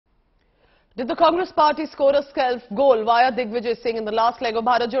Did the Congress party score a self-goal via Digvijaya Singh in the last leg of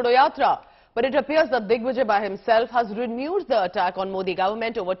Bharat Jodo Yatra? But it appears that Digvijay by himself has renewed the attack on Modi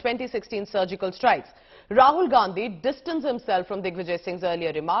government over 2016 surgical strikes. Rahul Gandhi distanced himself from Digvijay Singh's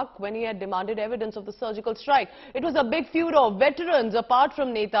earlier remark when he had demanded evidence of the surgical strike. It was a big furor. Veterans, apart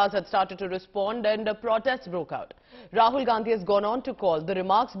from Netas, had started to respond and protests broke out. Rahul Gandhi has gone on to call the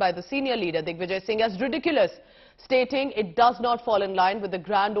remarks by the senior leader Digvijay Singh as ridiculous, stating it does not fall in line with the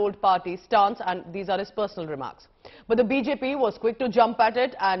grand old party stance, and these are his personal remarks. But the BJP was quick to jump at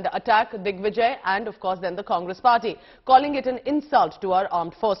it and attack Digvijay and of course then the Congress party, calling it an insult to our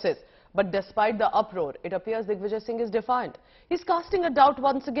armed forces. But despite the uproar, it appears Digvijay Singh is defiant. He's casting a doubt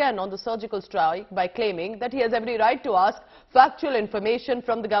once again on the surgical strike by claiming that he has every right to ask factual information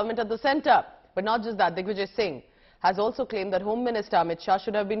from the government at the centre. But not just that, Digvijay Singh has also claimed that Home Minister Amit Shah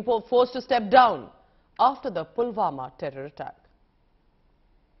should have been forced to step down after the Pulwama terror attack.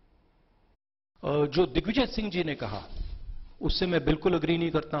 जो दिग्विजय सिंह जी ने कहा उससे मैं बिल्कुल agree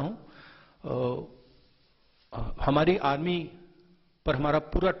नहीं करता हूं। हमारी आर्मी पर हमारा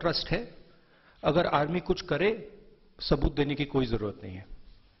पूरा ट्रस्ट है। अगर आर्मी कुछ करे सबूत देने की कोई जरूरत नहीं है।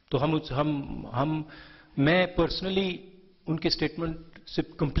 तो मैं पर्सनली उनके स्टेटमेंट से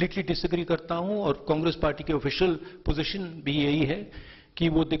कंप्लीटली डिसएग्री करता हूं और कांग्रेस पार्टी की ऑफिशियल पोजीशन भी यही है कि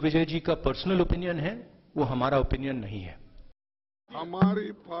वो दिग्विजय जी का पर्सनल ओपिनियन है, वो हमारा ओपिनियन नहीं है।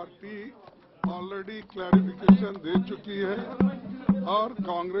 हमारी पार्टी ऑलरेडी क्लैरिफिकेशन दे चुकी है और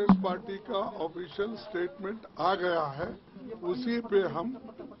कांग्रेस पार्टी का ऑफिशियल स्टेटमेंट आ गया है, उसी पे हम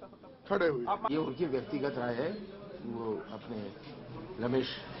खड़े हुए। ये उनकी व्यक्तिगत राय है, वो अपने रमेश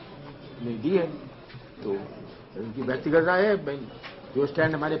ने दी है, तो उनकी व्यक्तिगत राय है। जो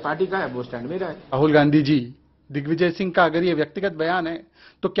स्टैंड हमारे पार्टी का है वो स्टैंड मेरा है। राहुल गांधी जी, दिग्विजय सिंह का अगर ये व्यक्तिगत बयान है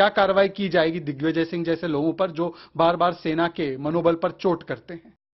तो क्या कार्रवाई की जाएगी दिग्विजय सिंह जैसे लोगों पर जो बार बार सेना के मनोबल पर चोट करते हैं?